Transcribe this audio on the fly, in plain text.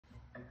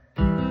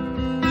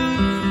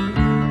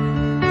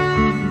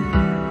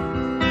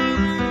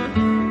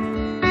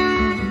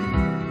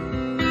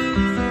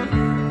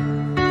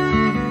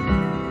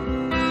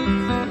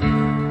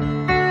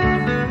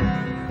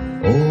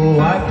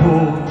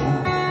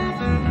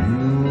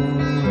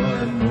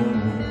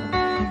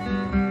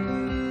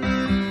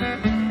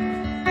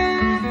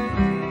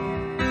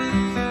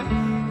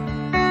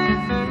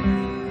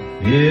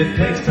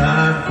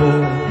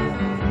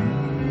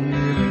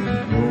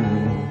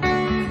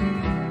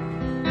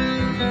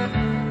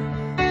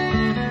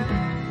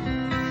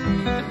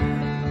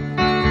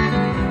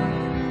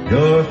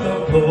You're so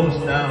close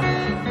now,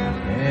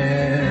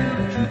 can't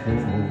let you go.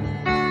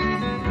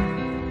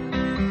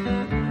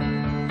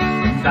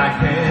 And I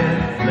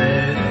can't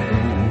let go.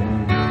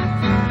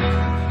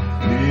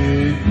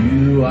 With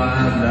you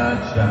I'm not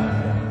shy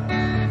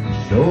to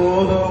show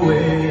the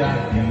way I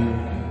feel.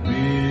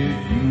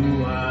 With you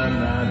I'm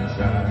not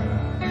shy.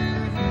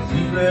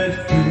 Secrets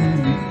to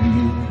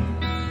reveal.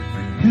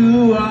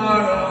 You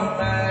are a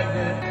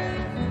magnet,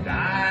 and I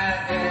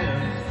am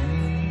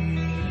steel.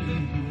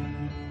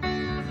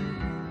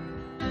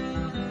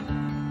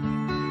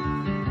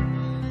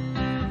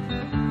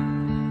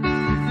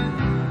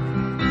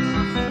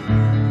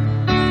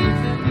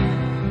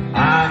 I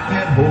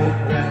can't hope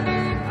that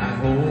I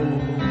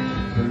hold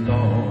for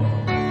long.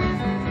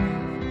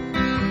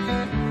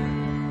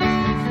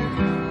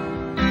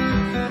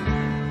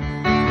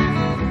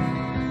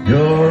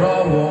 You're a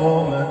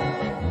woman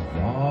who's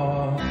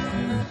lost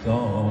in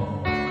song.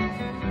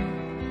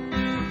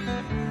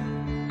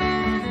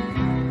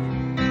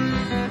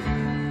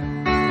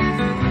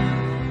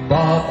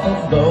 But the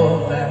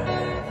love that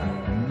I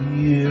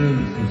feel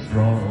is so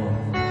strong.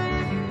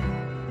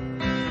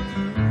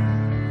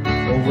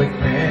 Oh, it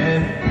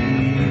can't be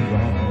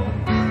wrong.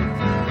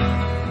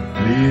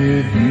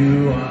 With you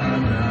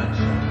I'm not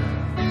shy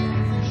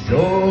to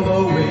show the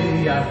way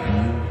I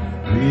feel.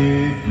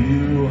 With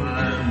you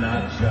I'm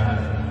not shy.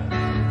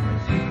 My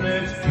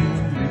secrets to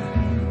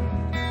reveal.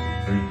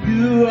 For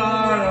you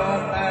are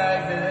a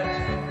magnet,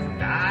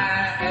 and I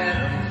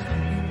am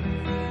steel.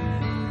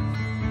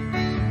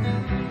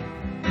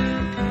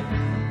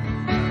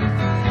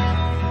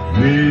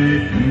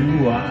 With you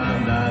I'm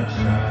not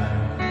shy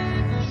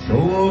to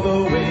show the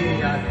way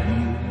I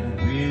feel.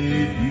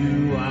 With you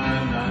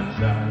I'm not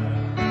shy.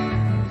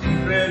 My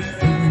secrets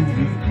to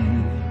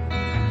reveal.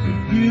 For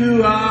you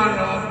are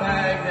a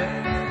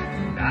magnet,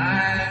 and I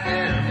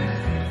am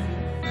steel.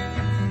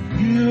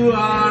 You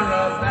are